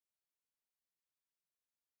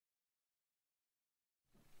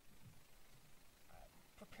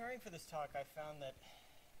preparing for this talk, I found that...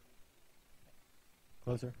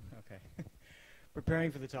 Closer? Okay.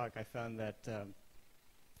 Preparing for the talk, I found that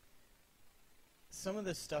some of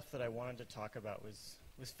the stuff that I wanted to talk about was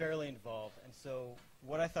fairly involved. And so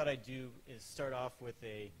what I thought I'd do is start off with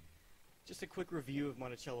just a quick review of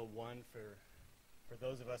Monticello 1 for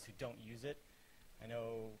those of us who don't use it. I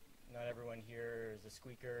know not everyone here is a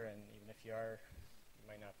squeaker, and even if you are, you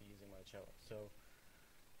might not be using Monticello. So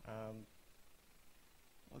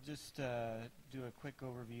I'll just do a quick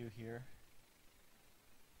overview here.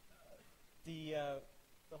 The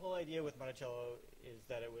whole idea with Monticello is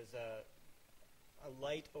that it was a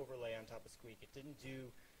light overlay on top of Squeak. It didn't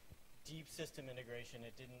do deep system integration.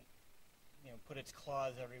 It didn't put its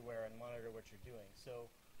claws everywhere and monitor what you're doing. So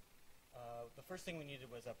the first thing we needed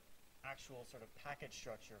was an actual sort of package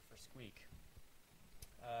structure for Squeak.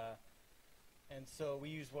 And so we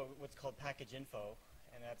use what's called package info,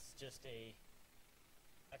 and that's just a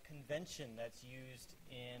convention that's used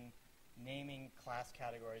in naming class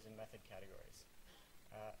categories and method categories.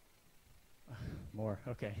 More,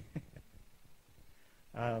 okay.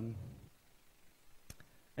 And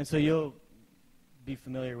so you'll be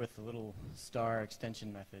familiar with the little star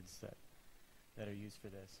extension methods that are used for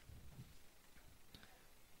this.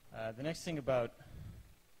 The next thing about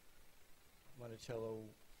Monticello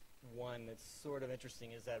 1 that's sort of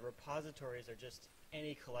interesting is that repositories are just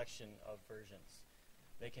any collection of versions.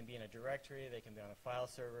 They can be in a directory, they can be on a file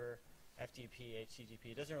server, FTP,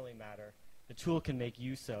 HTTP, it doesn't really matter. The tool can make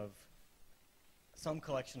use of some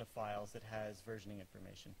collection of files that has versioning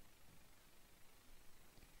information.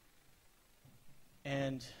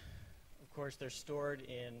 And of course they're stored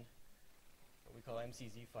in what we call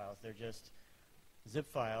MCZ files. They're just zip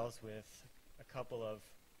files with a couple of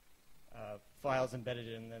files embedded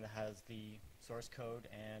in them that has the source code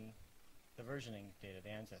and the versioning data,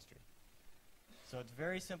 the ancestry. So it's a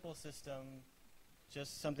very simple system,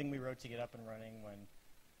 just something we wrote to get up and running when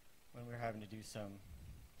we were having to do some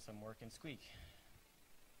work in Squeak.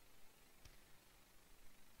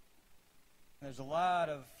 There's a lot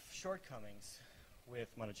of shortcomings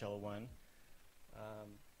with Monticello 1.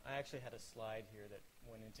 I actually had a slide here that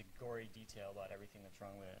went into gory detail about everything that's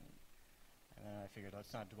wrong with it, and then I figured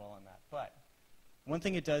let's not dwell on that. But one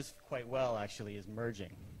thing it does quite well actually is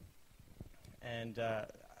merging. And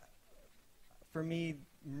for me,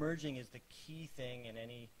 merging is the key thing in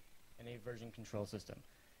any version control system.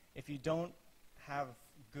 If you don't have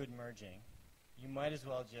good merging, you might as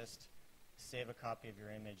well just save a copy of your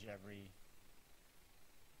image every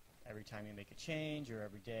time you make a change or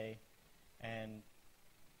every day, and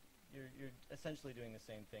you're essentially doing the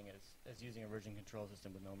same thing as using a version control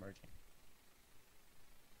system with no merging.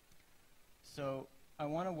 So I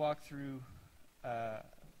want to walk through a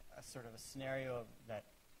sort of a scenario that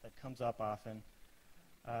comes up often.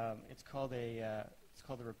 It's called a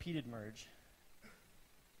repeated merge,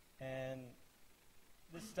 and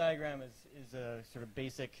this diagram is a sort of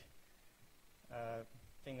basic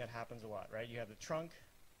thing that happens a lot, right? You have the trunk,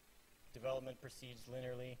 development proceeds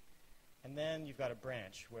linearly, and then you've got a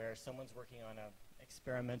branch where someone's working on an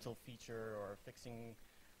experimental feature or fixing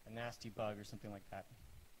a nasty bug or something like that.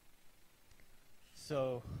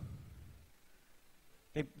 So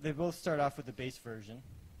they both start off with the base version,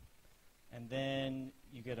 and then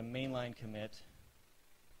you get a mainline commit.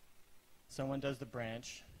 Someone does the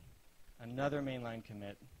branch, another mainline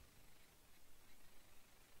commit,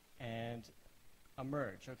 and a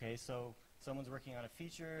merge. Okay, so someone's working on a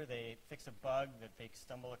feature, they fix a bug that they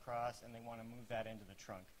stumble across, and they want to move that into the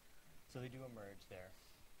trunk. So they do a merge there.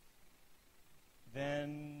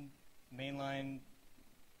 Then mainline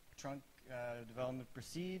trunk development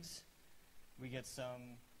proceeds. We get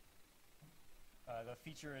some, the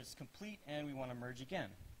feature is complete, and we want to merge again.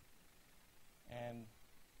 And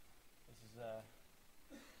this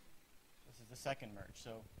is the second merge.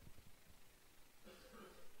 So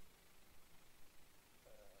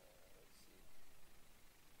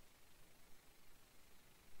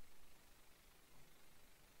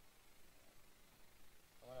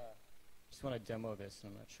I want to demo this,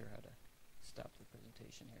 and I'm not sure how to stop the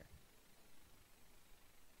presentation here.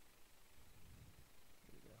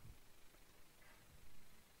 There we go.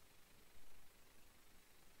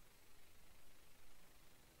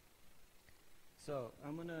 So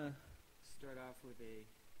I'm going to start off with a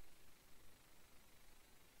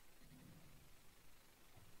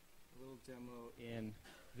little demo in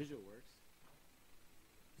VisualWorks.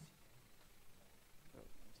 Oh,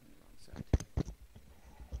 that's on the wrong side.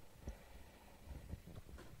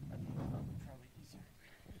 Probably easier.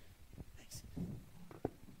 Thanks.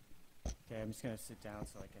 Okay, I'm just going to sit down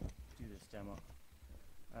so I can do this demo.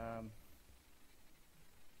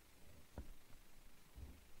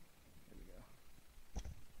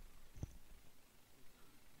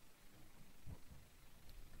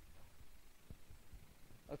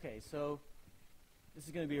 Okay, so this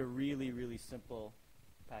is going to be a really, really simple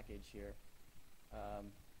package here.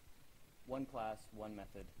 One class, one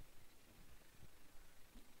method.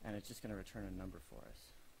 And it's just going to return a number for us.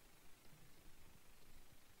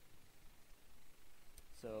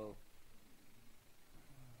 So,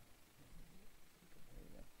 there we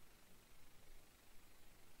go.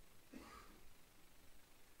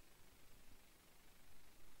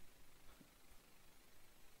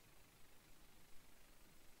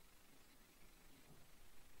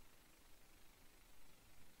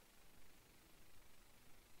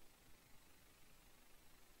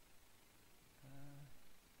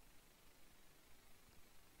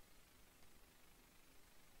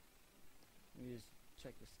 Let me just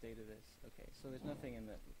check the state of this. Okay, so there's nothing in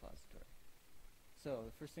the repository. So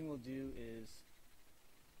the first thing we'll do is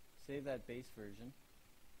save that base version.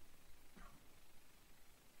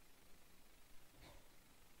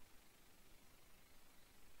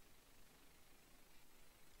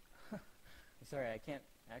 Sorry, I can't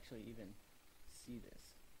actually even see this.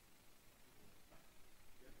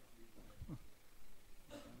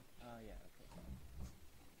 Yeah, okay.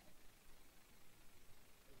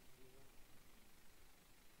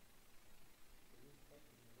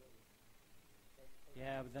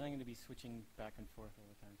 Yeah, but then I'm going to be switching back and forth all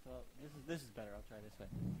the time. So this is better. I'll try this way.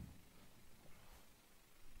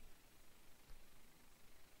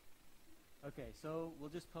 Okay, so we'll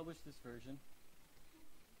just publish this version.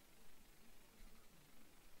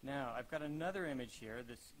 Now, I've got another image here.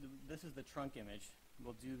 This is the trunk image.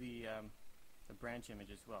 We'll do the branch image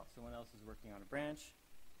as well. Someone else is working on a branch.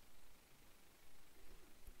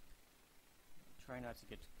 Try not to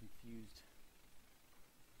get confused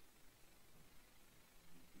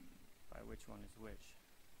by which one is which.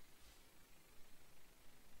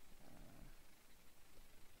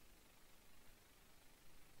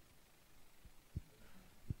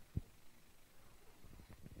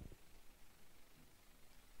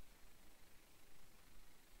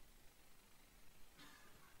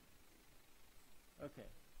 Okay,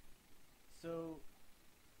 so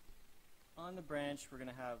on the branch we're going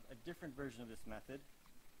to have a different version of this method,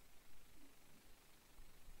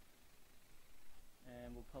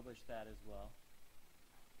 and we'll publish that as well.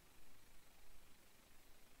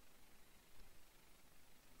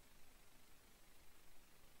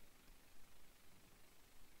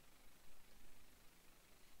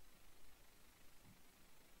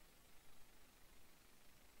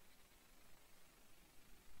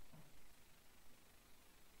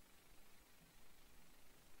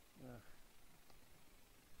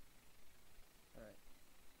 All right.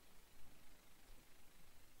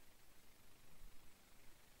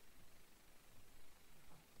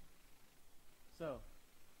 So,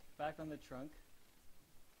 back on the trunk,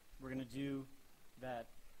 we're going to do that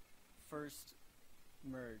first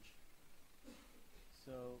merge.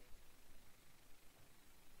 So,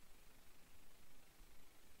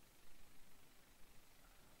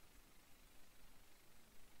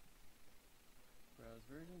 browse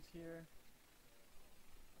versions here.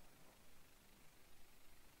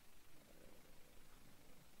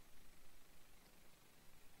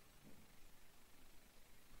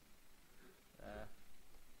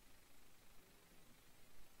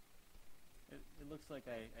 It looks like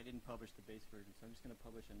I didn't publish the base version, so I'm just going to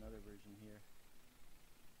publish another version here.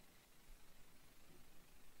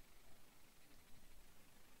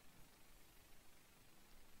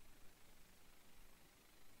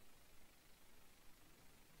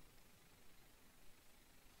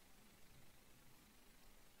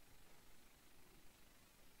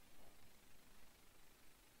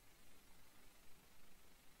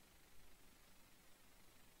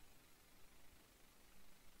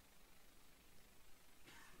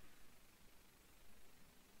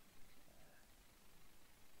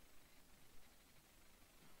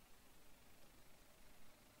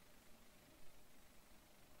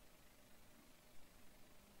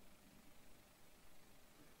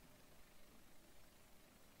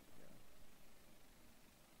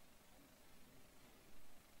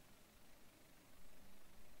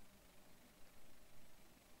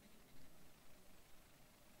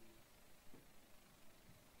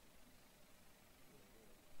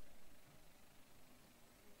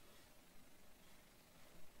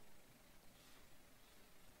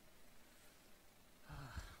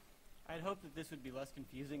 I'd hoped that this would be less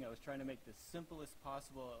confusing. I was trying to make the simplest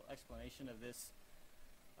possible explanation of this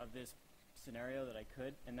scenario that I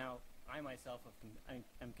could, and now I myself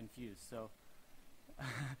am confused. So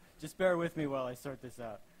just bear with me while I sort this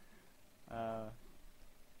out.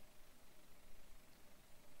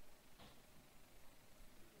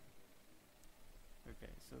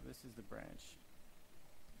 Okay, so this is the branch.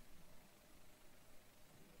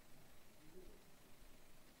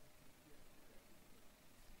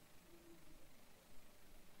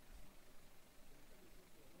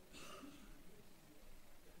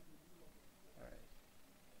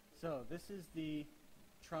 So this is the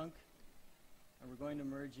trunk, and we're going to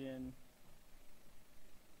merge in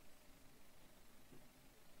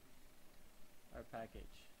our package.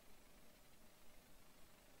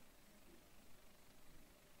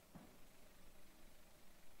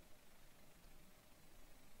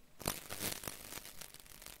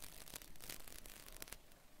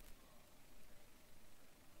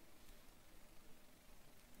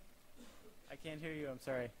 I can't hear you, I'm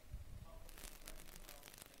sorry.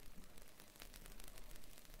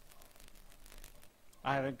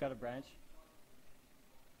 I haven't got a branch.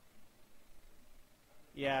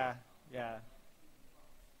 Yeah, yeah.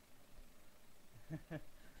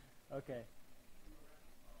 Okay.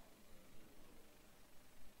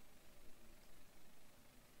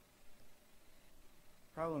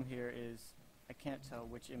 Problem here is I can't tell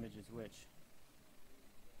which image is which.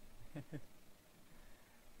 Let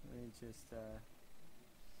me just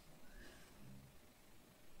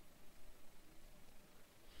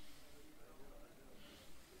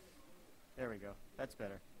there we go. That's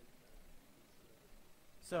better.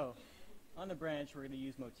 So, on the branch, we're going to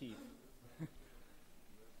use motif.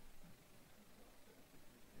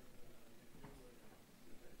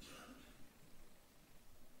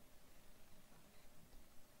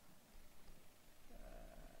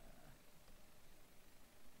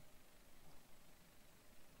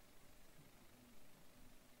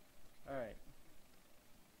 All right.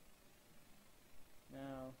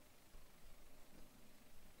 Now,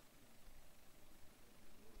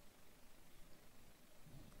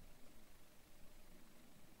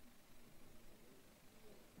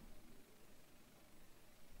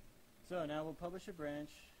 so now we'll publish a branch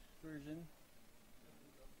version.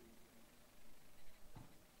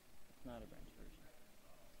 It's not a branch version.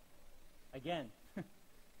 Again.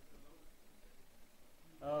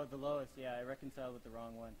 Oh, the lowest. Yeah, I reconciled with the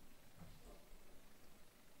wrong one.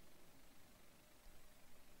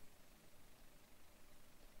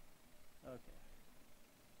 Okay.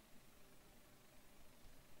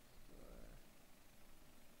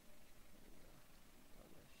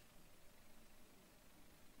 Publish.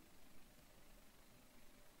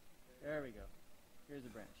 There we go. Here's a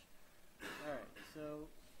branch. All right, so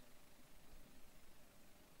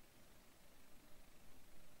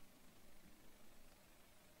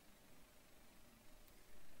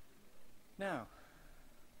now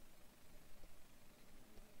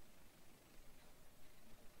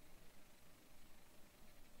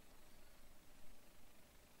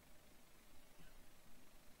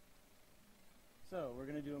so we're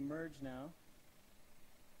going to do a merge now.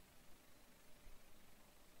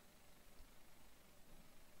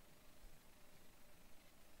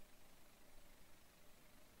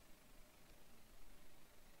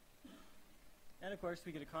 And of course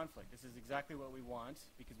we get a conflict. This is exactly what we want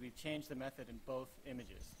because we've changed the method in both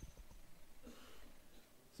images.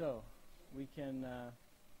 So we can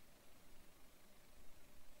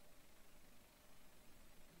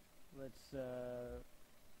let's see.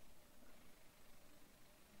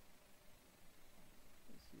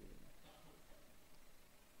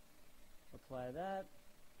 Apply that.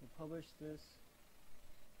 We'll publish this.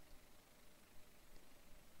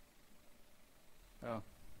 Oh.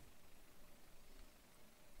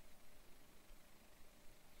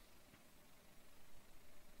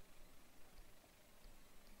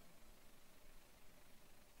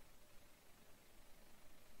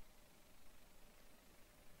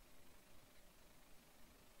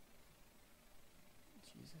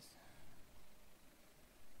 Jesus.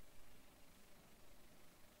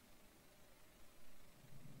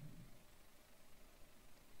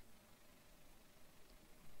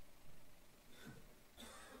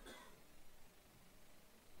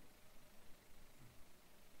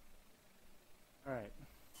 All right.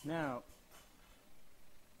 Now,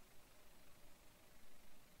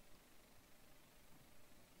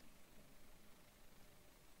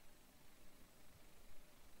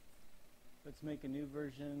 let's make a new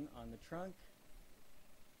version on the trunk.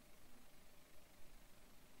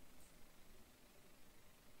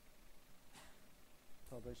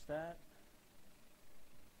 Publish that.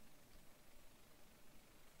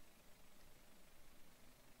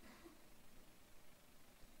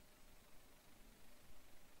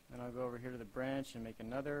 Then I'll go over here to the branch and make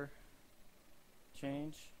another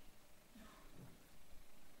change.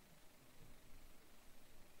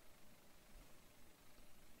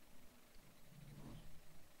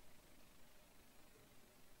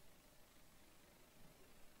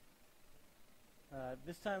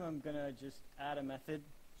 This time I'm going to just add a method,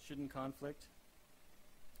 shouldn't conflict.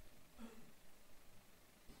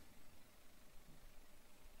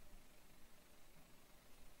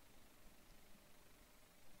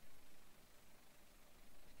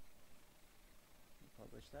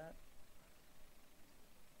 publish that.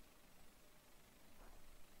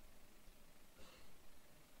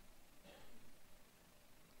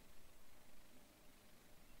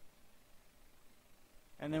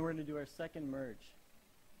 And then we're going to do our second merge.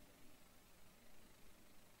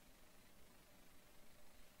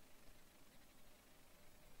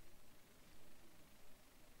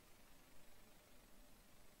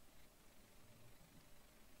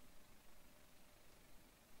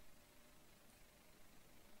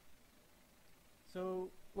 So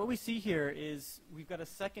what we see here is we've got a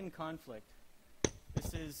second conflict.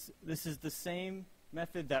 This is the same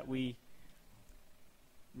method that we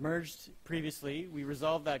merged previously. We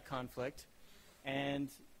resolved that conflict, and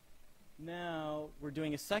now we're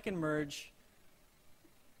doing a second merge.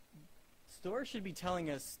 Store should be telling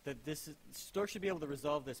us that Store should be able to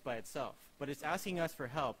resolve this by itself, but it's asking us for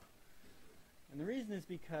help. And the reason is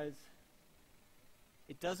because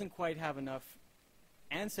it doesn't quite have enough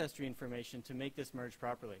ancestry information to make this merge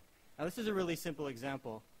properly. Now this is a really simple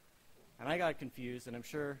example, and I got confused, and I'm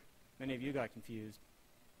sure many of you got confused.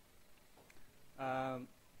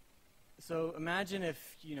 So imagine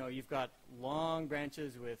if you've got long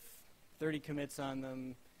branches with 30 commits on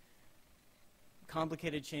them,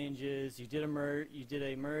 complicated changes. You did a merge.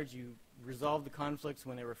 You resolved the conflicts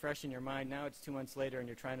when they were fresh in your mind. Now it's 2 months later, and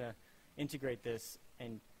you're trying to integrate this,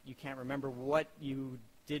 and you can't remember what you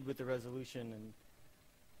did with the resolution, and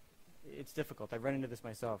it's difficult. I've run into this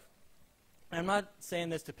myself. I'm not saying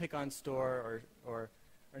this to pick on Store or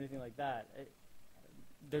anything like that.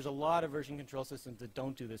 There's a lot of version control systems that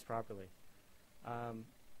don't do this properly.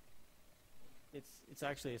 It's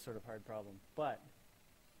actually a sort of hard problem. But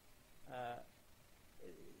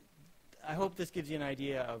I hope this gives you an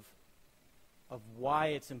idea of why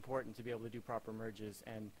it's important to be able to do proper merges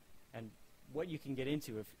and what you can get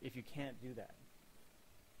into if you can't do that.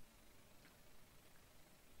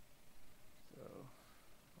 So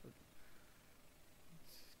let's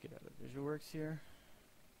get out of VisualWorks here.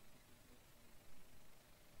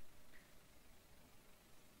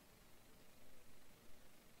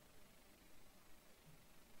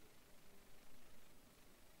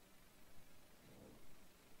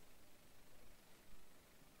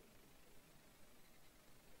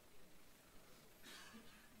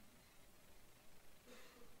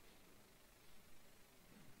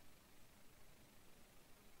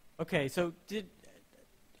 Okay, so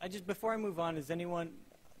before I move on, is anyone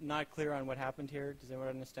not clear on what happened here? Does anyone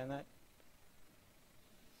understand that?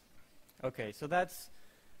 Okay, so that's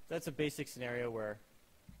a basic scenario where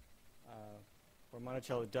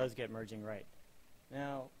Monticello does get merging right.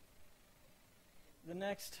 Now, the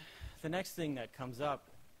next thing that comes up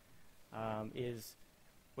is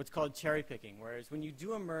what's called cherry picking, whereas when you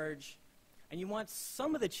do a merge and you want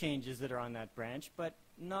some of the changes that are on that branch, but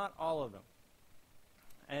not all of them.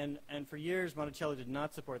 And for years, Monticello did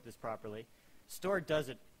not support this properly. Store does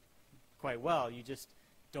it quite well. You just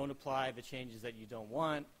don't apply the changes that you don't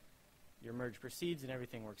want. Your merge proceeds, and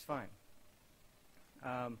everything works fine.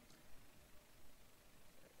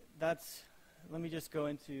 Let me just go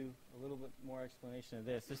into a little bit more explanation of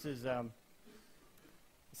this. This is the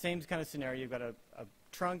same kind of scenario. You've got a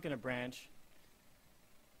trunk and a branch.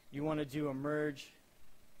 You want to do a merge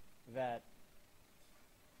that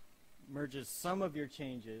merges some of your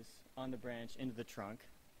changes on the branch into the trunk.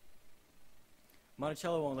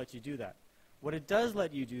 Monticello won't let you do that. What it does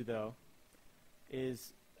let you do, though,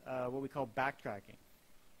 is what we call backtracking.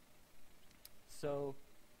 So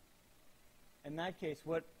in that case,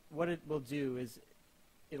 what it will do is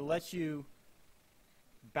it'll let you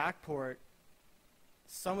backport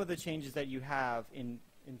some of the changes that you have in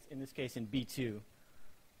this case in B2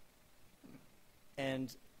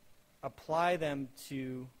 and apply them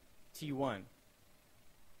to T1.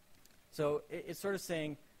 So it's sort of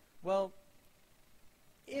saying, well,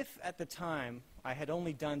 if at the time I had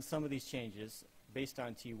only done some of these changes based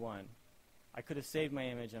on T1, I could have saved my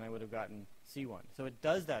image and I would have gotten C1. So it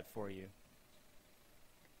does that for you.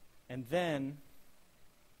 And then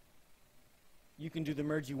you can do the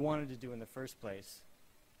merge you wanted to do in the first place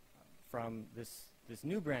from this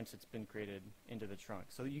new branch that's been created into the trunk.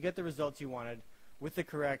 So you get the results you wanted with the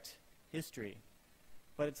correct history.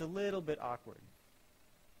 But it's a little bit awkward.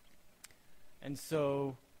 And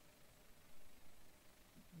so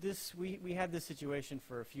we had this situation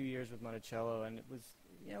for a few years with Monticello, and it was,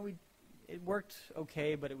 it worked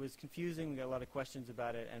okay, but it was confusing. We got a lot of questions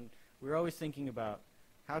about it, and we were always thinking about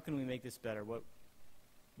how can we make this better?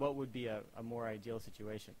 What would be a more ideal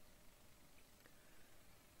situation?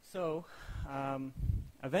 So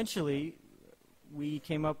eventually we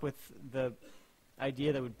came up with the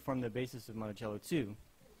idea that would form the basis of Monticello 2.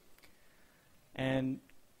 And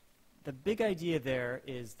the big idea there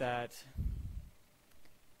is that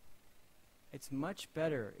it's much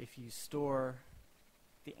better if you store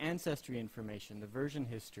the ancestry information, the version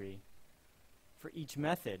history, for each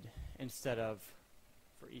method instead of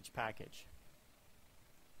for each package.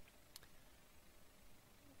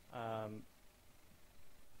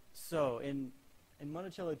 So in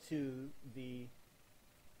Monticello 2, the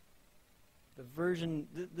version,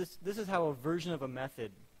 this is how a version of a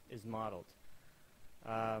method is modeled.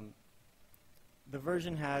 The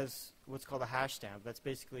version has what's called a hash stamp. That's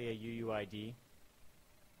basically a UUID.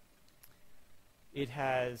 It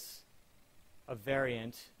has a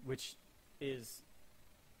variant, which is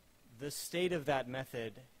the state of that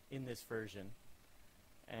method in this version.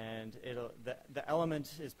 And the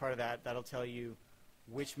element is part of that. That'll tell you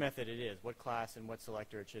which method it is, what class and what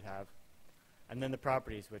selector it should have. And then the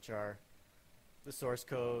properties, which are the source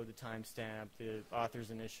code, the timestamp, the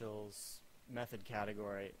author's initials, method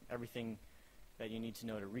category, everything that you need to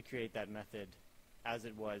know to recreate that method as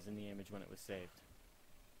it was in the image when it was saved.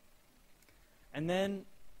 And then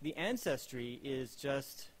the ancestry is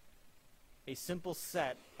just a simple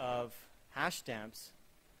set of hash stamps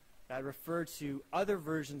that refer to other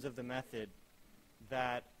versions of the method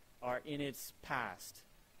that are in its past.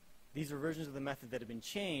 These are versions of the method that have been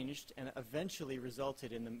changed and eventually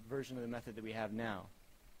resulted in the version of the method that we have now.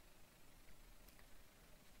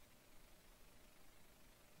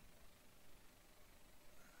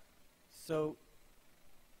 So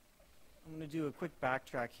I'm going to do a quick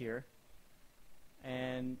backtrack here,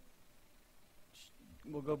 and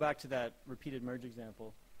we'll go back to that repeated merge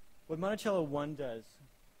example. What Monticello 1 does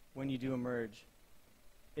when you do a merge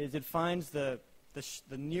is it finds the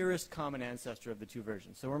nearest common ancestor of the two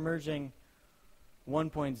versions. So we're merging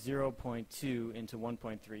 1.0.2 into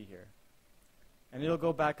 1.3 here. And it'll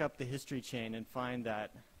go back up the history chain and find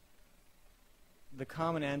that the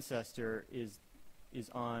common ancestor is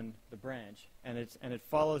on the branch, and it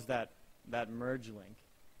follows that merge link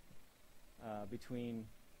between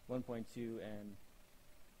 1.2 and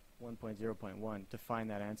 1.0.1 to find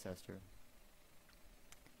that ancestor.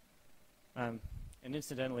 And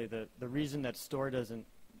incidentally, the reason that store doesn't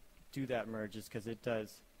do that merge is because it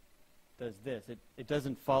does this. It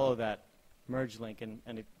doesn't follow that merge link, and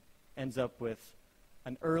it ends up with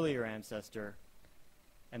an earlier ancestor,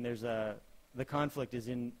 and there's the conflict is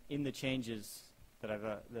in the changes that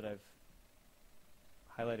I've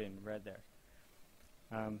highlighted in red there.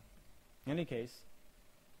 In any case,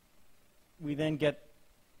 we then get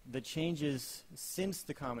the changes since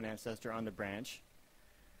the common ancestor on the branch.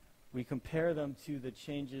 We compare them to the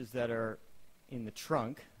changes that are in the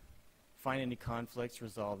trunk, find any conflicts,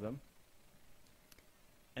 resolve them,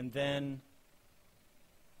 and then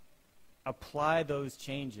apply those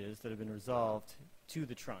changes that have been resolved to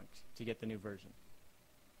the trunk to get the new version.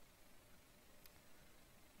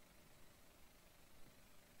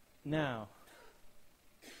 Now,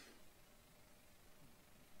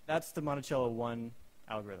 that's the Monticello 1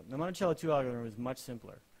 algorithm. The Monticello 2 algorithm is much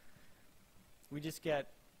simpler. We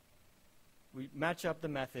match up the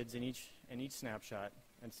methods in each snapshot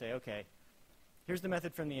and say, okay, here's the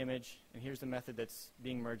method from the image, and here's the method that's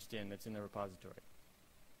being merged in, that's in the repository.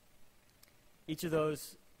 Each of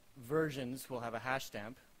those versions will have a hash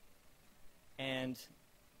stamp and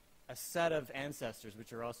a set of ancestors,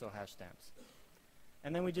 which are also hash stamps.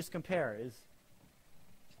 And then we just compare.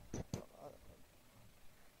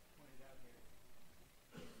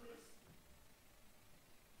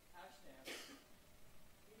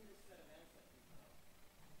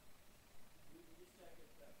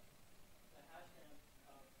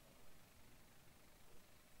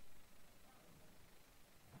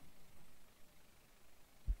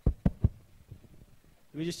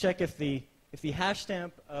 We just check if the hash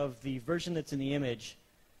stamp of the version that's in the image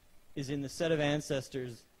is in the set of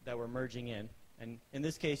ancestors that we're merging in. And in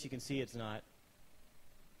this case, you can see it's not.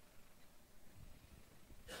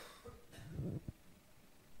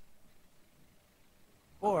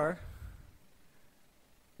 Or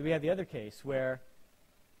we have the other case where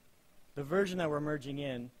the version that we're merging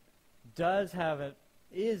in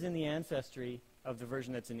is in the ancestry of the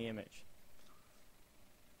version that's in the image.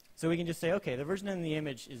 So we can just say, okay, the version in the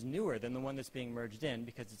image is newer than the one that's being merged in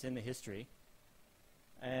because it's in the history.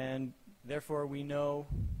 And therefore, we know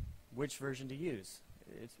which version to use.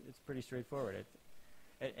 It's pretty straightforward.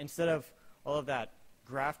 Instead of all of that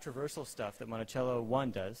graph traversal stuff that Monticello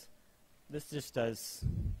 1 does, this just does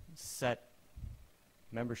set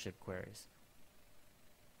membership queries.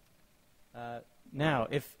 Now,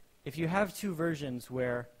 if you have two versions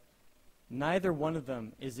where neither one of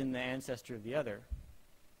them is in the ancestor of the other,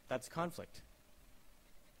 that's conflict.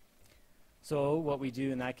 So what we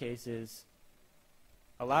do in that case is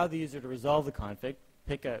allow the user to resolve the conflict,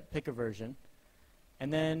 pick a version,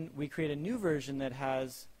 and then we create a new version that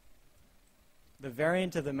has the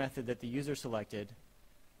variant of the method that the user selected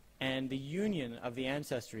and the union of the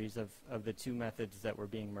ancestries of the two methods that were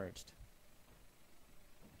being merged.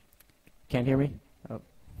 Can't hear me? Oh.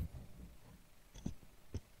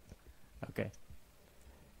 Okay.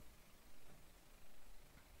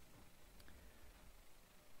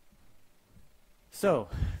 So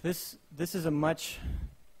this is a much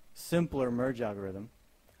simpler merge algorithm.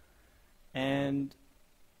 And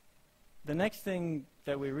the next thing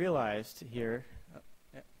that we realized here,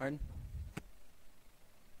 Arden?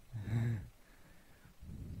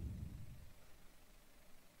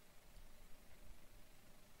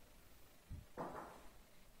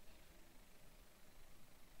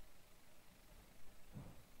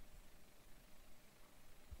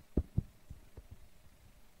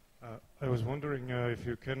 I was wondering if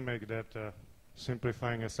you can make that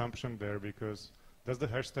simplifying assumption there, because does the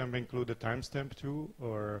hash stamp include a timestamp too,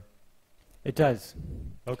 or? It does.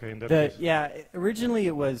 Okay, in that case. Yeah, originally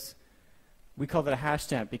it was, we called it a hash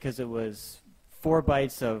stamp because it was 4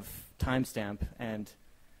 bytes of timestamp and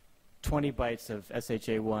 20 bytes of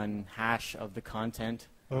SHA-1 hash of the content.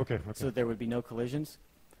 Okay. So there would be no collisions.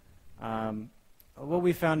 What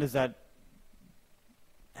we found is that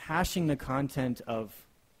hashing the content of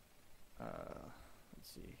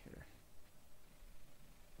let's see here.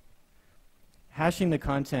 Hashing the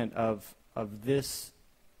content of this,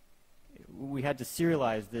 we had to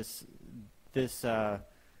serialize this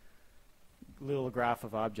little graph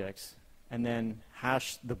of objects and then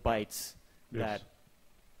hash the bytes Yes.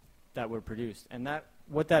 that were produced. And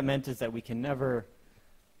what that meant is that we can never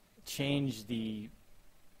change the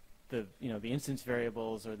instance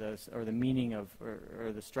variables or the meaning of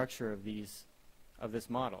or the structure of this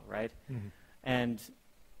model, right? Mm-hmm. And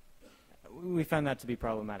we found that to be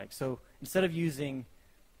problematic. So instead of using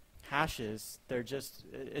hashes,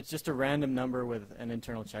 it's just a random number with an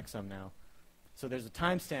internal checksum now. So there's a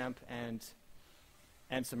timestamp and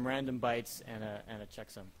some random bytes and a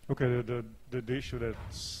checksum. Okay, the issue that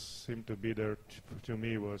seemed to be there to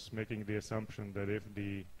me was making the assumption that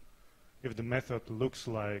if the method looks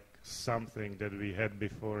like something that we had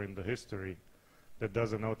before in the history, that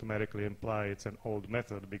doesn't automatically imply it's an old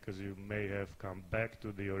method, because you may have come back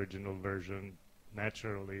to the original version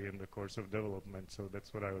naturally in the course of development. So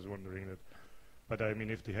that's what I was wondering. But I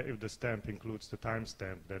mean, if the stamp includes the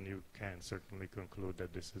timestamp, then you can certainly conclude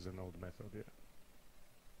that this is an old method. Yeah.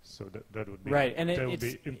 So that would be right, and that would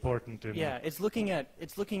be important. It's looking at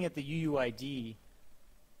the UUID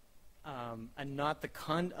and not the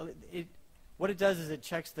what it does is it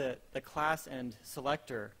checks the class and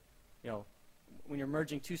selector. When you're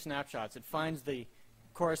merging two snapshots, it finds the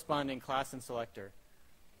corresponding class and selector,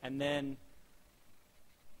 and then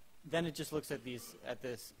it just looks at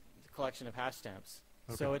this collection of hash stamps.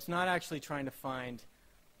 Okay. So it's not actually trying to find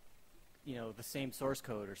the same source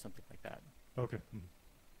code or something like that. Okay. Mm-hmm.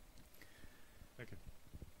 Thank you.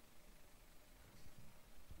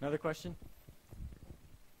 Another question?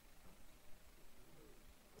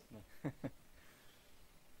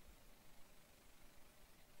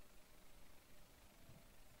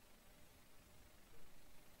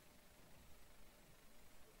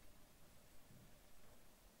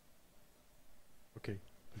 Okay.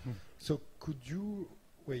 So could you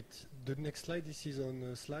wait? The next slide. This is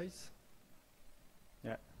on slides.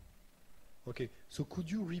 Yeah. Okay. So could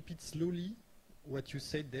you repeat slowly what you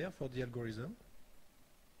said there for the algorithm?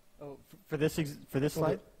 Oh, for this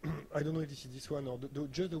slide? I don't know if this is this one or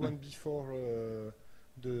just the one before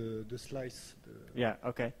the slice. Yeah.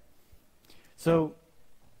 Okay. So.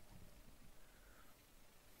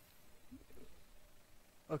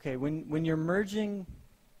 Okay. When you're merging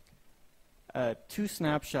two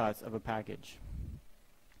snapshots of a package,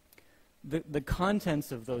 the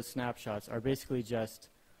contents of those snapshots are basically just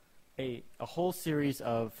a whole series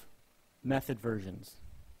of method versions,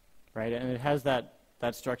 right? And it has that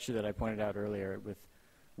structure that I pointed out earlier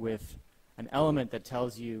with an element that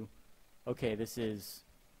tells you, okay, this is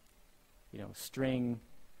string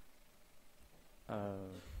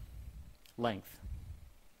length,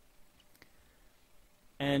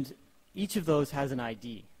 and each of those has an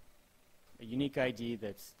ID. A unique ID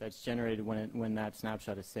that's generated when that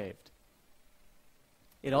snapshot is saved.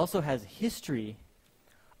 It also has history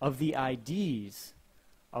of the IDs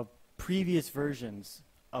of previous versions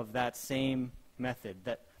of that same method,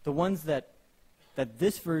 the ones that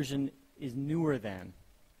this version is newer than.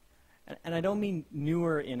 And I don't mean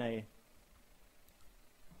newer in a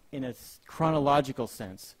chronological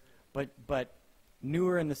sense, but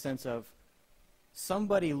newer in the sense of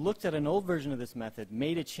somebody looked at an old version of this method,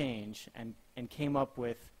 made a change, and came up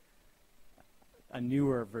with a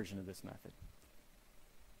newer version of this method.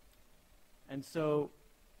 And so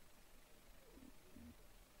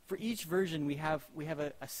for each version, we have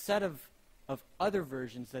a set of other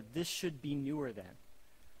versions that this should be newer than.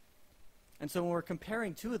 And so when we're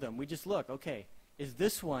comparing two of them, we just look, okay, is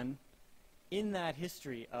this one in that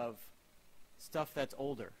history of stuff that's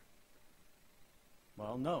older?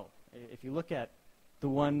 Well, no. If you look at the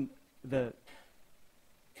one, the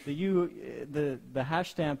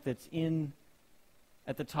hash stamp that's in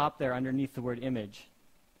at the top there underneath the word image,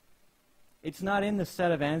 it's not in the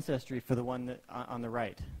set of ancestry for the one that, on the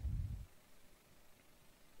right.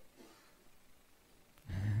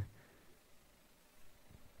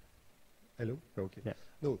 Hello? Okay. Yeah.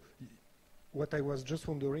 No, what I was just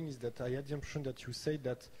wondering is that I had the impression that you said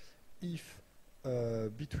that if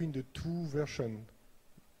between the two versions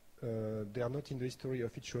they are not in the history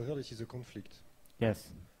of each other, this is a conflict. Yes.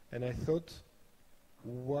 And I thought,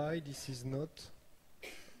 why this is not?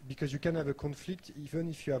 Because you can have a conflict even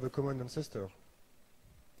if you have a common ancestor.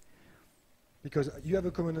 Because you have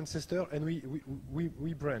a common ancestor and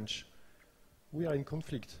we branch. We are in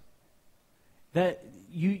conflict. That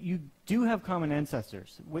you do have common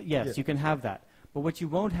ancestors. Yes, Yeah. you can have that. But what you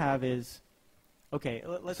won't have is, okay,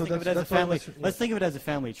 let's So think of it that's- as a that's why I family. was- yeah. Let's think of it as a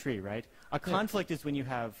family tree, right? A conflict is when you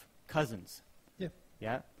have cousins. Yeah.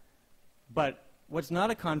 Yeah. But what's not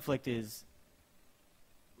a conflict is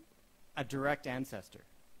a direct ancestor.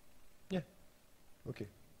 Yeah. Okay.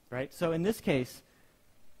 Right? So in this case,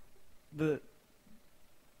 the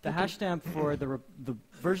hash stamp for the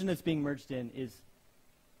version that's being merged in is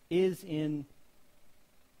in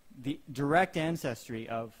the direct ancestry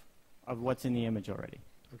of what's in the image already.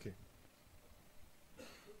 Okay.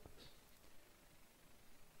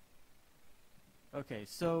 Okay,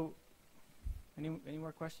 so any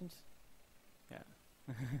more questions? Yeah.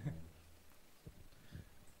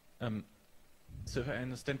 So if I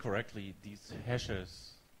understand correctly, these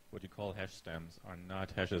hashes, what you call hash stamps, are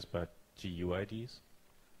not hashes but GUIDs?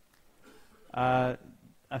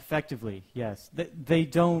 Effectively, yes.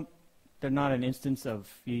 They're not an instance of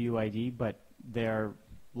UUID, but they're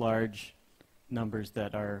large numbers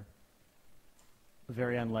that are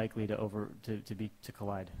very unlikely to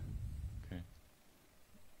collide. Okay.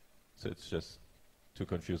 So it's just to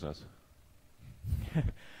confuse us.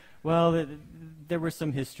 Well, there was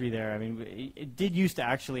some history there. I mean, it did used to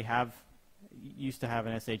actually have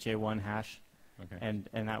an SHA-1 hash, Okay. and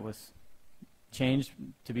that was changed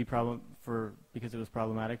to be because it was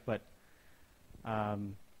problematic. But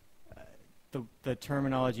the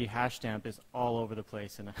terminology hash stamp is all over the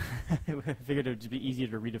place, and I figured it would be easier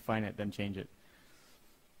to redefine it than change it.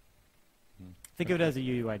 Think of it as a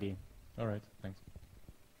UUID. All right, thanks.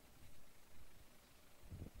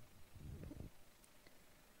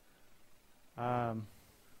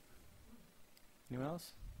 Anyone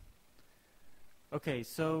else? Okay,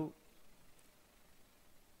 so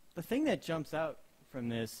the thing that jumps out from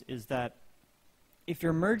this is that if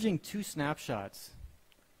you're merging two snapshots,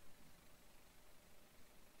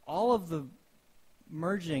 all of the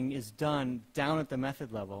merging is done down at the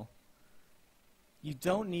method level. You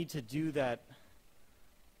don't need to do that,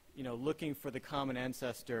 looking for the common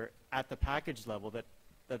ancestor at the package level that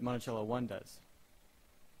Monticello 1 does.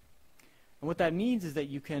 And what that means is that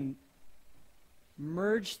you can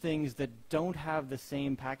merge things that don't have the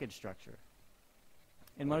same package structure.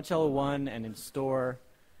 In Monticello 1 and in store,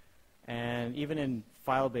 and even in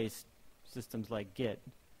file-based systems like Git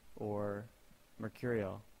or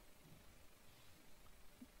Mercurial,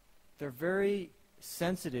 they're very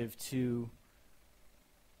sensitive to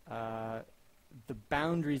the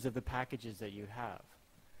boundaries of the packages that you have.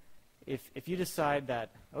 If you decide that,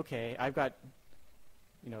 okay, I've got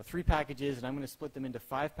 3 packages and I'm going to split them into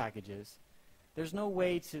 5 packages, there's no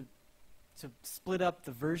way to split up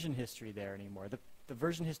the version history there anymore. The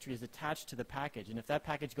version history is attached to the package, and if that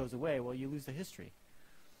package goes away, well, you lose the history.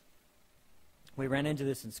 We ran into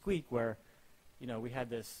this in Squeak where, we had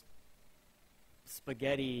this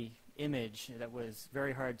spaghetti image that was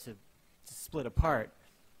very hard to split apart.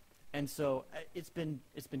 And so it's been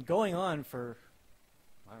going on for,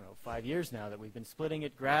 5 years now that we've been splitting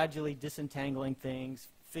it, gradually disentangling things,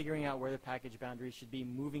 figuring out where the package boundaries should be,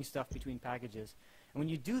 moving stuff between packages. And when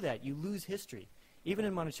you do that, you lose history. Even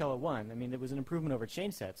in Monticello 1, there was an improvement over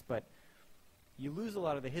chain sets, but you lose a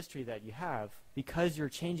lot of the history that you have because you're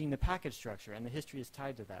changing the package structure, and the history is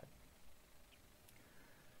tied to that.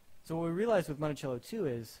 So what we realized with Monticello 2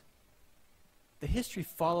 is the history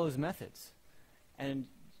follows methods, and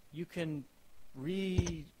you can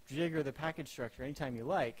rejigger the package structure anytime you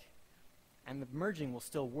like, and the merging will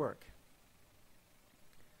still work.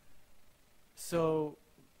 So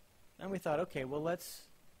then we thought, okay, well, let's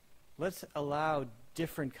allow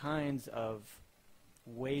different kinds of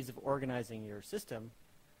ways of organizing your system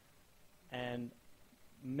and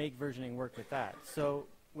make versioning work with that. So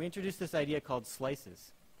we introduced this idea called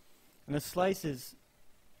slices. And a slice is,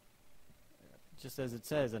 just as it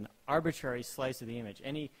says, an arbitrary slice of the image.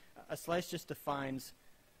 A slice just defines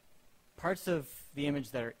parts of the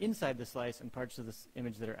image that are inside the slice and parts of this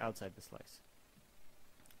image that are outside the slice.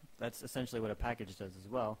 That's essentially what a package does as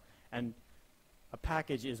well. And a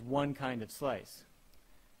package is one kind of slice.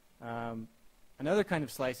 Another kind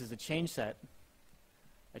of slice is a change set.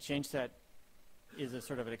 A change set is a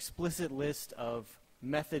sort of an explicit list of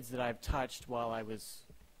methods that I've touched while I was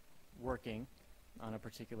working on a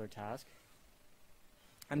particular task.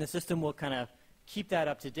 And the system will kind of keep that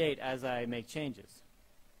up to date as I make changes.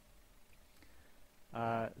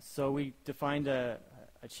 So we defined a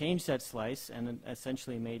change set slice and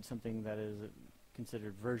essentially made something that is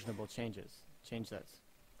considered versionable change sets.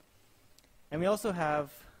 And we also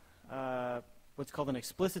have what's called an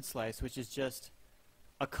explicit slice, which is just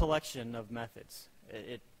a collection of methods.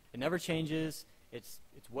 It never changes. It's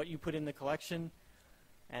what you put in the collection,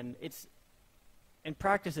 and in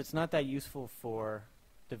practice it's not that useful for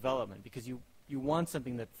development because you want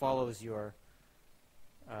something that follows your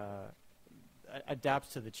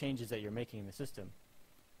adapts to the changes that you're making in the system.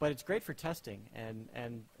 But it's great for testing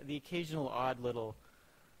and the occasional odd little,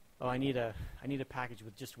 oh, I need a package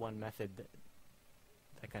with just one method,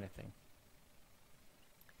 that kind of thing.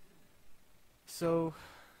 So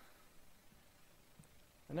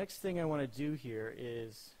the next thing I want to do here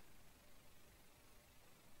is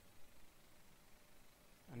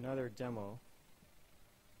another demo.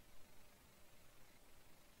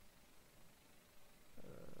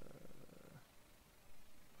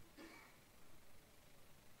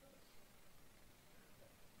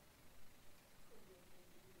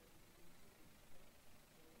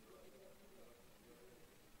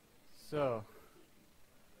 So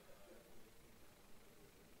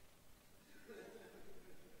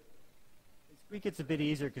in Squeak it's a bit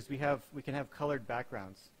easier because we can have colored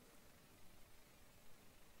backgrounds.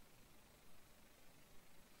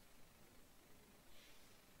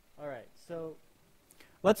 All right, so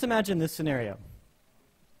let's imagine this scenario.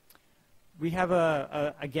 We have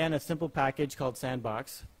again a simple package called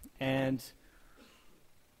Sandbox, and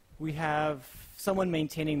we have someone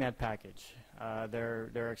maintaining that package.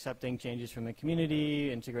 They're accepting changes from the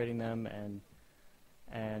community, integrating them,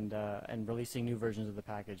 and releasing new versions of the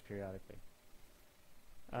package periodically.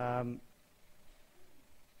 On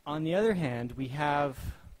the other hand, we have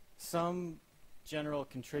some general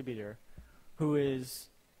contributor who is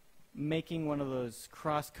making one of those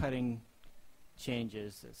cross-cutting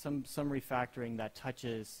changes, some refactoring that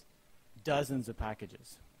touches dozens of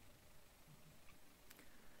packages.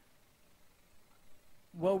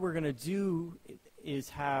 What we're going to do is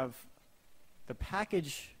have the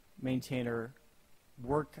package maintainer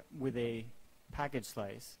work with a package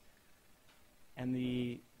slice, and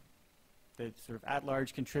the sort of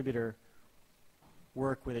at-large contributor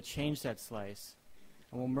work with a change set slice,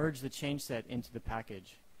 and we'll merge the change set into the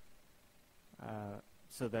package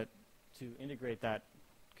so that to integrate that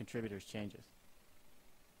contributor's changes.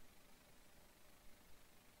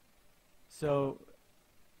 So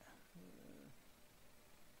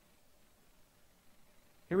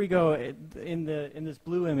here we go. In this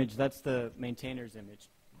blue image, that's the maintainer's image.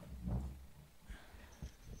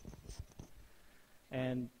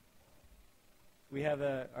 And we have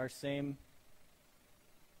our same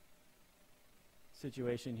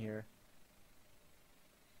situation here.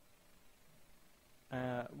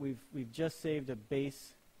 We've just saved a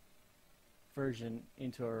base version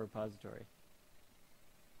into our repository.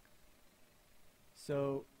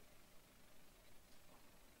 So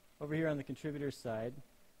over here on the contributor side,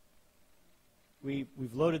 we've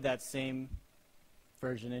loaded that same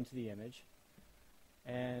version into the image,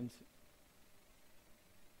 and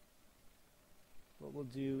what we'll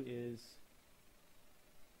do is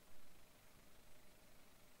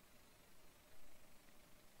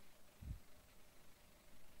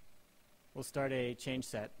we'll start a change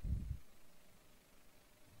set.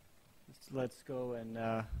 Let's go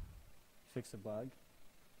and fix a bug.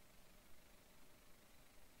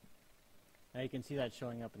 Now you can see that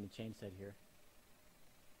showing up in the change set here.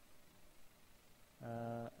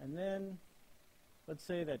 And then let's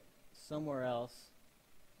say that somewhere else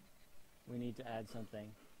we need to add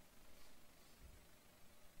something.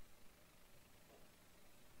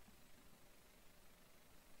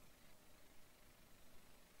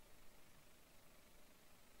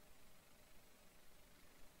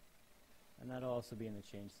 And that'll also be in the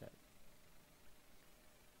change set.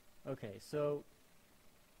 Okay, so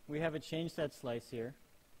we have a change set slice here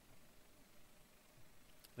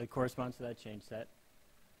that corresponds to that change set.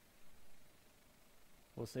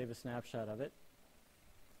 We'll save a snapshot of it.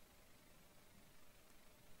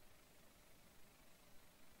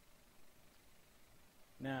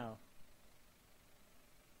 Now,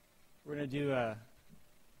 we're going to do a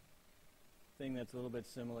thing that's a little bit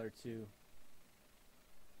similar to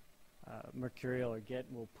Mercurial or Git.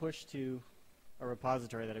 We'll push to a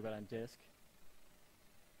repository that I've got on disk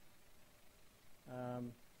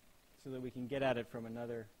so that we can get at it from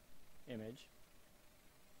another image.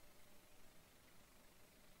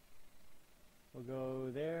 We'll go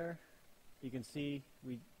there. You can see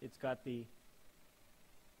it's got the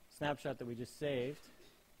snapshot that we just saved.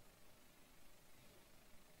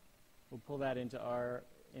 We'll pull that into our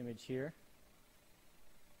image here.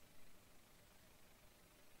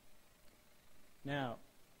 Now,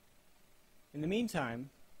 in the meantime,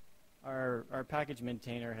 our package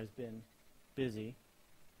maintainer has been busy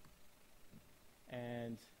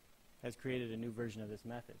and has created a new version of this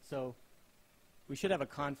method. So we should have a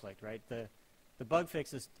conflict, right? The bug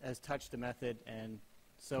fix has touched the method, and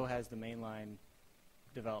so has the mainline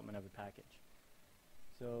development of the package.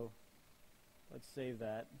 So let's save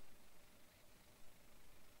that.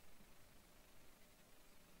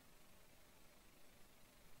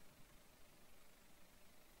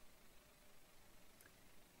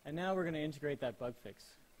 And now we're going to integrate that bug fix.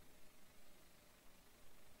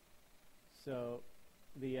 So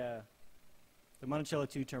the Monticello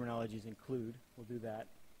 2 terminologies include, we'll do that.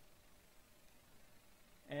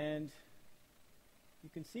 And you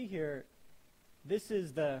can see here, this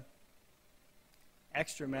is the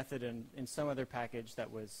extra method in some other package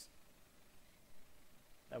that was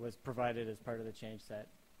provided as part of the change set.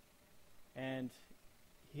 And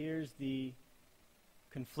here's the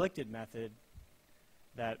conflicted method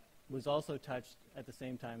that was also touched at the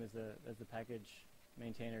same time as the package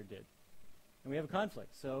maintainer did. And we have a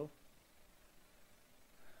conflict. So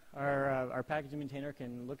our package maintainer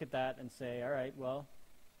can look at that and say, all right, well,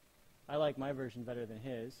 I like my version better than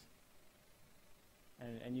his.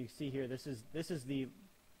 And you see here, this is the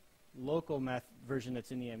local version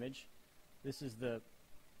that's in the image. This is the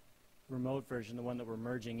remote version, the one that we're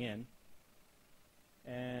merging in.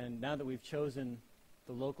 And now that we've chosen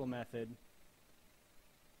the local method,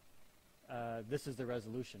 this is the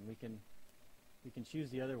resolution. We can choose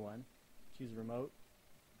the other one, choose remote,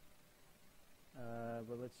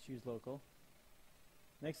 but let's choose local.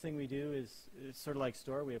 Next thing we do is it's sort of like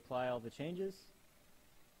store. We apply all the changes,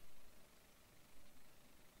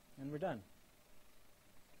 and we're done.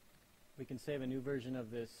 We can save a new version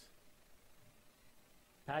of this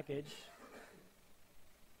package.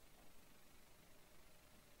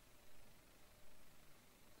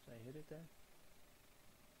 Did I hit it there?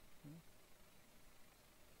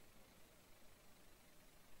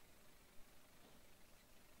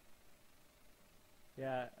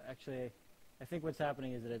 Yeah, actually, I think what's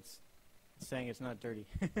happening is that it's saying it's not dirty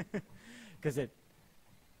because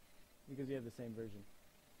we have the same version.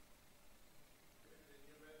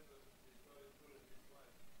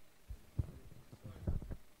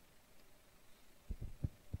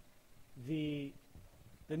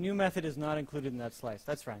 The new method is not included in that slice.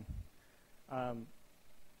 That's fine.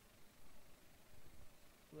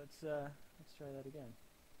 Let's try that again.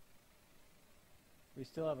 We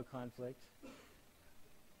still have a conflict.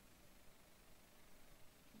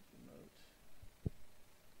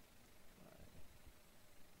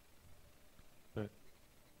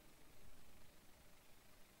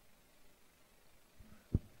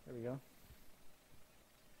 There we go.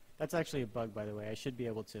 That's actually a bug, by the way. I should be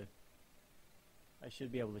able to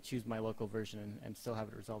choose my local version and still have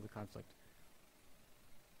it resolve the conflict.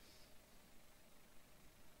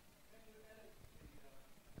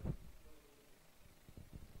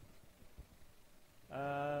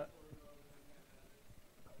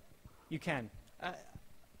 You can.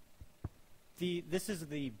 This is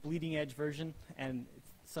the bleeding edge version, and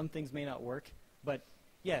some things may not work, but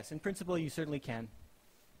yes, in principle, you certainly can.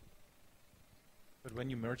 But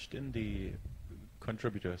when you merged in the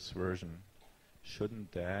contributors version,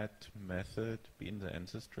 shouldn't that method be in the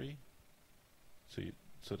ancestry?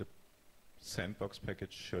 So the sandbox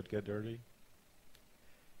package should get dirty?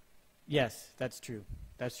 Yes, that's true.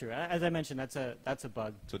 That's true. As I mentioned, that's a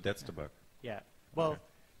bug. So that's the bug. Yeah. Well. Okay.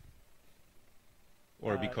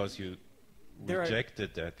 Or because you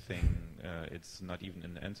rejected that thing, it's not even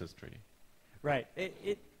in the ancestry. Right.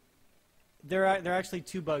 There are actually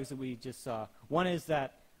two bugs that we just saw. One is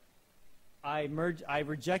that I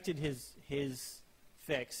rejected his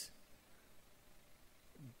fix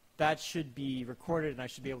that should be recorded, and I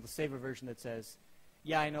should be able to save a version that says,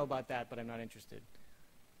 yeah, I know about that, but I'm not interested.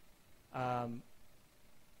 The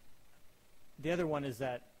other one is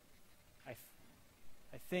that I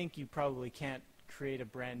think you probably can't create a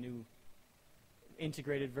brand new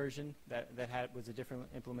integrated version that was a different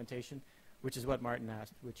implementation, which is what Martin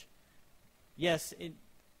asked. Which, yes,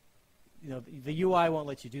 the UI won't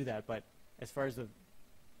let you do that, but as far as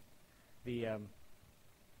the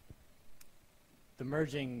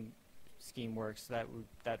merging scheme works, that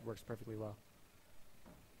works perfectly well.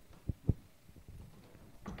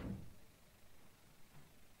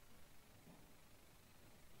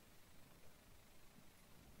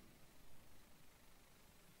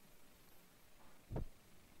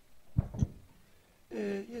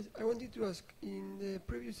 Yes, I wanted to ask, in the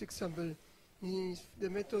previous example, if the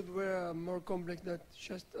method were more complex than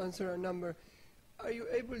just answer a number, are you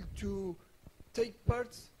able to take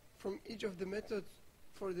parts from each of the methods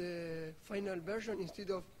for the final version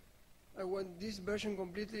instead of I want this version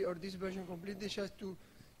completely or this version completely, just to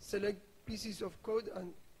select pieces of code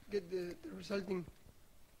and get the resulting?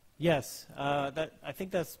 Yes, I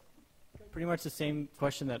think that's pretty much the same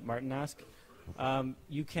question that Martin asked.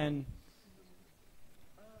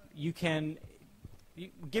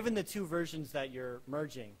 Given the two versions that you're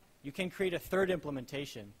merging, you can create a third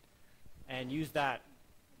implementation and use that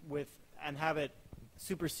and have it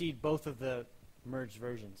supersede both of the merged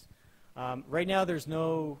versions. Right now, there's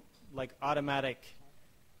no automatic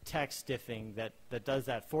text diffing that does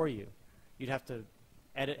that for you. You'd have to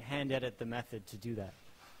hand edit the method to do that.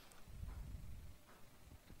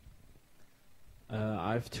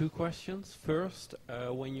 I have two questions. First,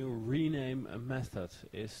 when you rename a method,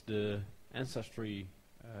 is the ancestry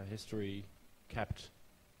history kept?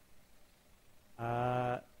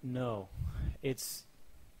 No, it's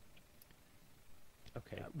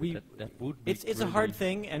okay. That would be. It's a hard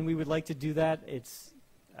thing, and we would like to do that. It's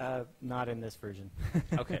not in this version.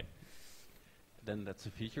 Okay. Then that's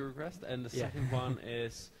a feature request. And the second one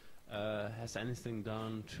is, has anything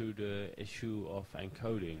done to the issue of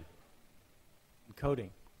encoding? Encoding.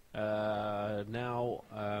 Now,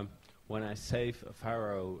 when I save a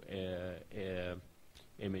Faro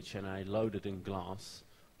image and I load it in Glass,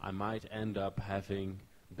 I might end up having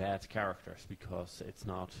bad characters because it's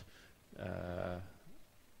not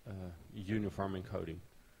uniform encoding.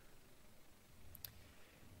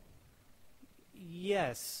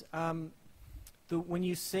 Yes. When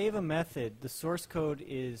you save a method, the source code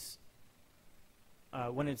is,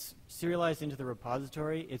 when it's serialized into the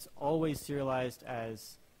repository, it's always serialized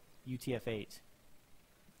as UTF-8.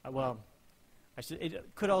 Well,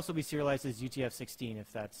 it could also be serialized as UTF-16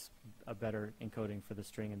 if that's a better encoding for the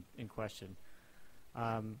string in question.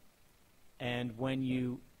 And when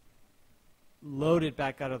you load it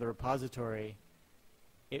back out of the repository,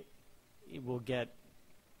 it will get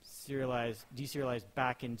deserialized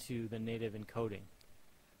back into the native encoding.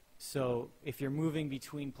 So if you're moving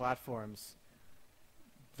between platforms,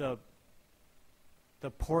 the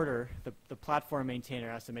porter, the platform maintainer,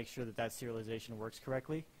 has to make sure that serialization works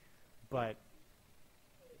correctly. But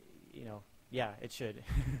yeah, it should.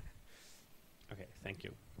 Okay, thank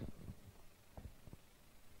you.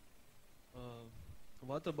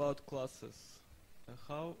 What about classes?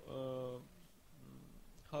 How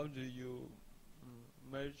do you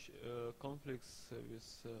merge conflicts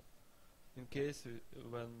with in case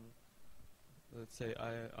when, let's say,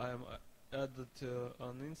 I am added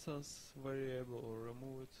an instance variable or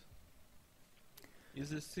remove it?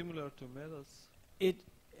 Is it similar to methods?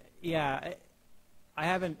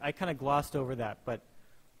 I kind of glossed over that, but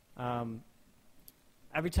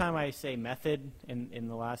every time I say method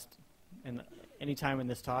any time in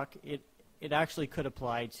this talk, it actually could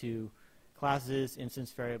apply to classes,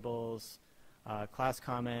 instance variables, class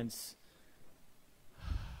comments,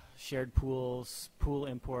 shared pools, pool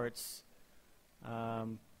imports,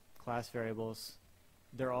 class variables.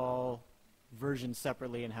 They're all versioned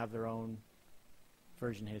separately and have their own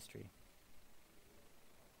version history.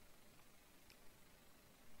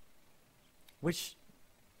 Which,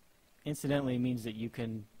 incidentally, means that you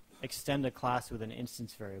can extend a class with an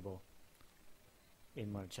instance variable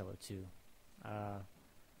in Monticello 2.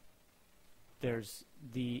 There's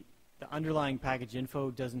the underlying package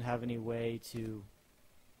info doesn't have any way to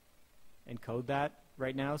encode that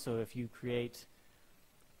right now. So if you create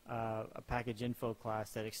a package info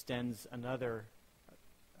class that extends another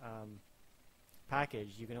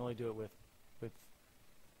package, you can only do it with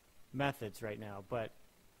methods right now. But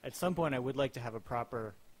at some point, I would like to have a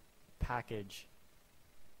proper package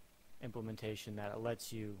implementation that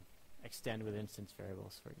lets you extend with instance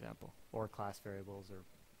variables, for example, or class variables or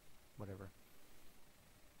whatever.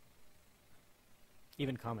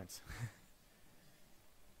 even comments.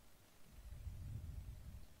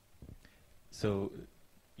 So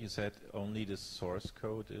you said only the source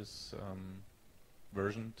code is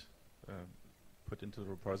versioned, put into the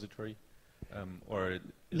repository, or is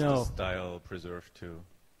No. the style preserved too?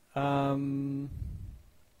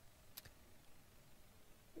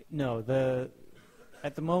 No,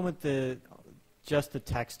 at the moment just the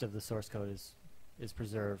text of the source code is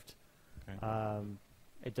preserved. Okay.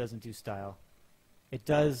 It doesn't do style. It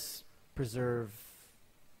does preserve,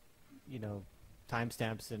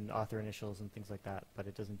 timestamps and author initials and things like that, but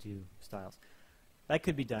it doesn't do styles. That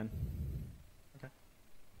could be done. Okay.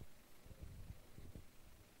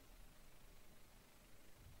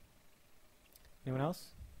 Anyone else?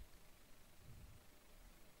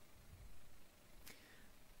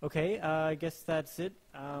 Okay, I guess that's it.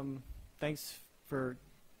 Thanks for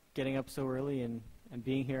getting up so early and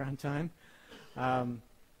being here on time.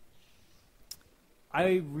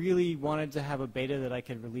 I really wanted to have a beta that I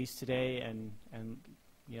could release today and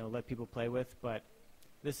let people play with, but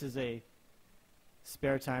this is a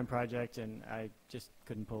spare time project and I just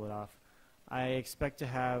couldn't pull it off. I expect to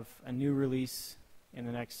have a new release in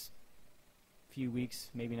the next few weeks,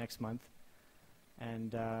 maybe next month,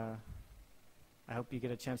 and I hope you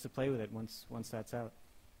get a chance to play with it once that's out.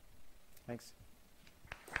 Thanks.